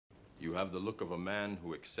You have the look of a man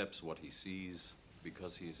who accepts what he sees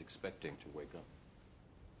because he is expecting to wake up.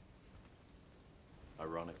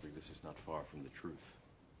 Ironically, this is not far from the truth.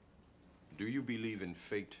 Do you believe in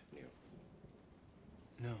fate, Neo?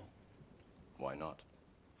 No. Why not?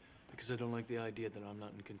 Because I don't like the idea that I'm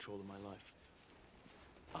not in control of my life.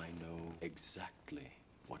 I know exactly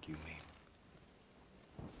what you mean.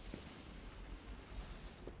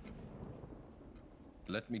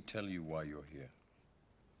 Let me tell you why you're here.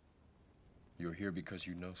 You're here because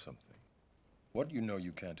you know something. What you know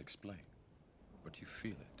you can't explain, but you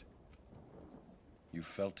feel it. You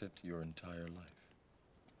felt it your entire life,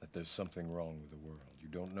 that there's something wrong with the world. You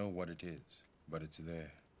don't know what it is, but it's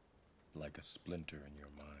there, like a splinter in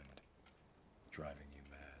your mind, driving you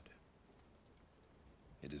mad.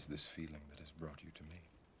 It is this feeling that has brought you to me.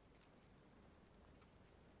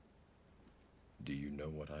 Do you know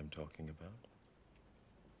what I'm talking about?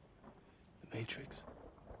 The Matrix.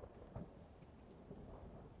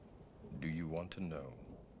 Do you want to know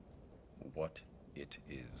what it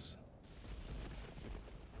is?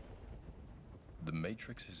 The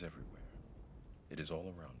Matrix is everywhere. It is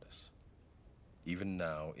all around us. Even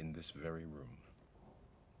now, in this very room.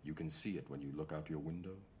 You can see it when you look out your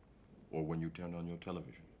window or when you turn on your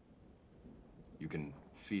television. You can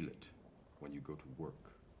feel it when you go to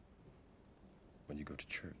work, when you go to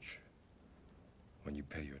church, when you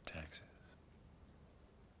pay your taxes.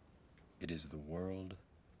 It is the world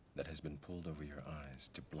that has been pulled over your eyes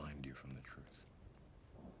to blind you from the truth.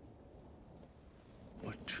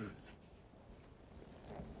 What truth?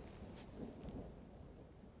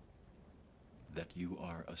 That you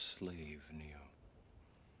are a slave, Neo.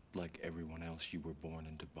 Like everyone else, you were born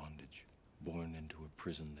into bondage, born into a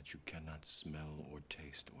prison that you cannot smell or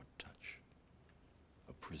taste or touch.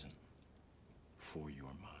 A prison for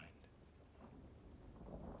your mind.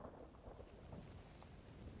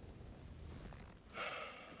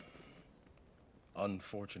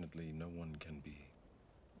 Unfortunately, no one can be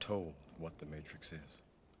told what the Matrix is.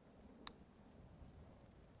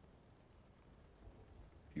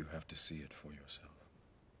 You have to see it for yourself.